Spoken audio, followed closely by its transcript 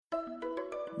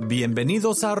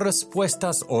Bienvenidos a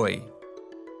Respuestas Hoy.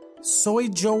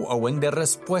 Soy Joe Owen de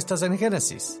Respuestas en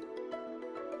Génesis.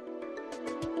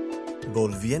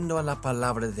 Volviendo a la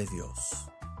Palabra de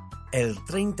Dios. El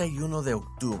 31 de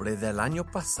octubre del año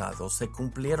pasado se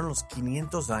cumplieron los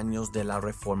 500 años de la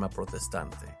Reforma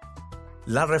Protestante.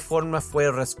 La Reforma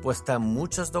fue respuesta a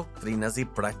muchas doctrinas y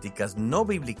prácticas no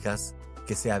bíblicas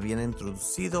que se habían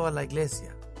introducido a la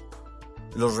Iglesia.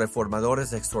 Los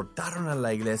reformadores exhortaron a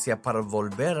la Iglesia para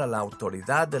volver a la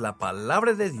autoridad de la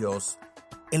Palabra de Dios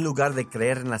en lugar de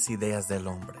creer en las ideas del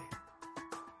hombre.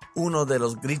 Uno de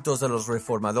los gritos de los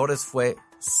reformadores fue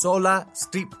 «Sola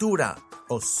Scriptura»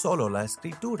 o «Solo la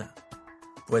Escritura».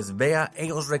 Pues vea,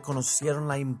 ellos reconocieron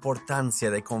la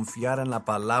importancia de confiar en la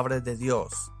Palabra de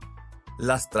Dios.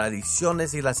 Las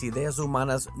tradiciones y las ideas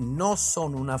humanas no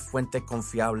son una fuente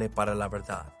confiable para la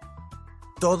verdad.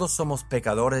 Todos somos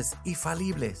pecadores y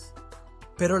falibles,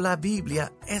 pero la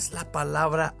Biblia es la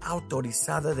palabra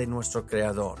autorizada de nuestro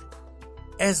Creador.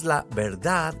 Es la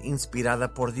verdad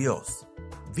inspirada por Dios,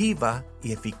 viva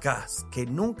y eficaz, que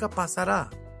nunca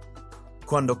pasará.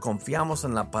 Cuando confiamos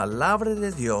en la palabra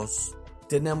de Dios,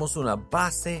 tenemos una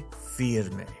base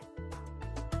firme.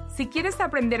 Si quieres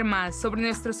aprender más sobre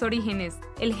nuestros orígenes,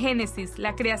 el Génesis,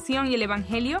 la creación y el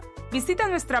Evangelio, visita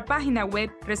nuestra página web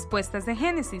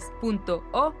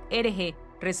respuestasengenesis.org,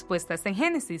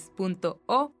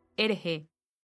 respuestasengenesis.org.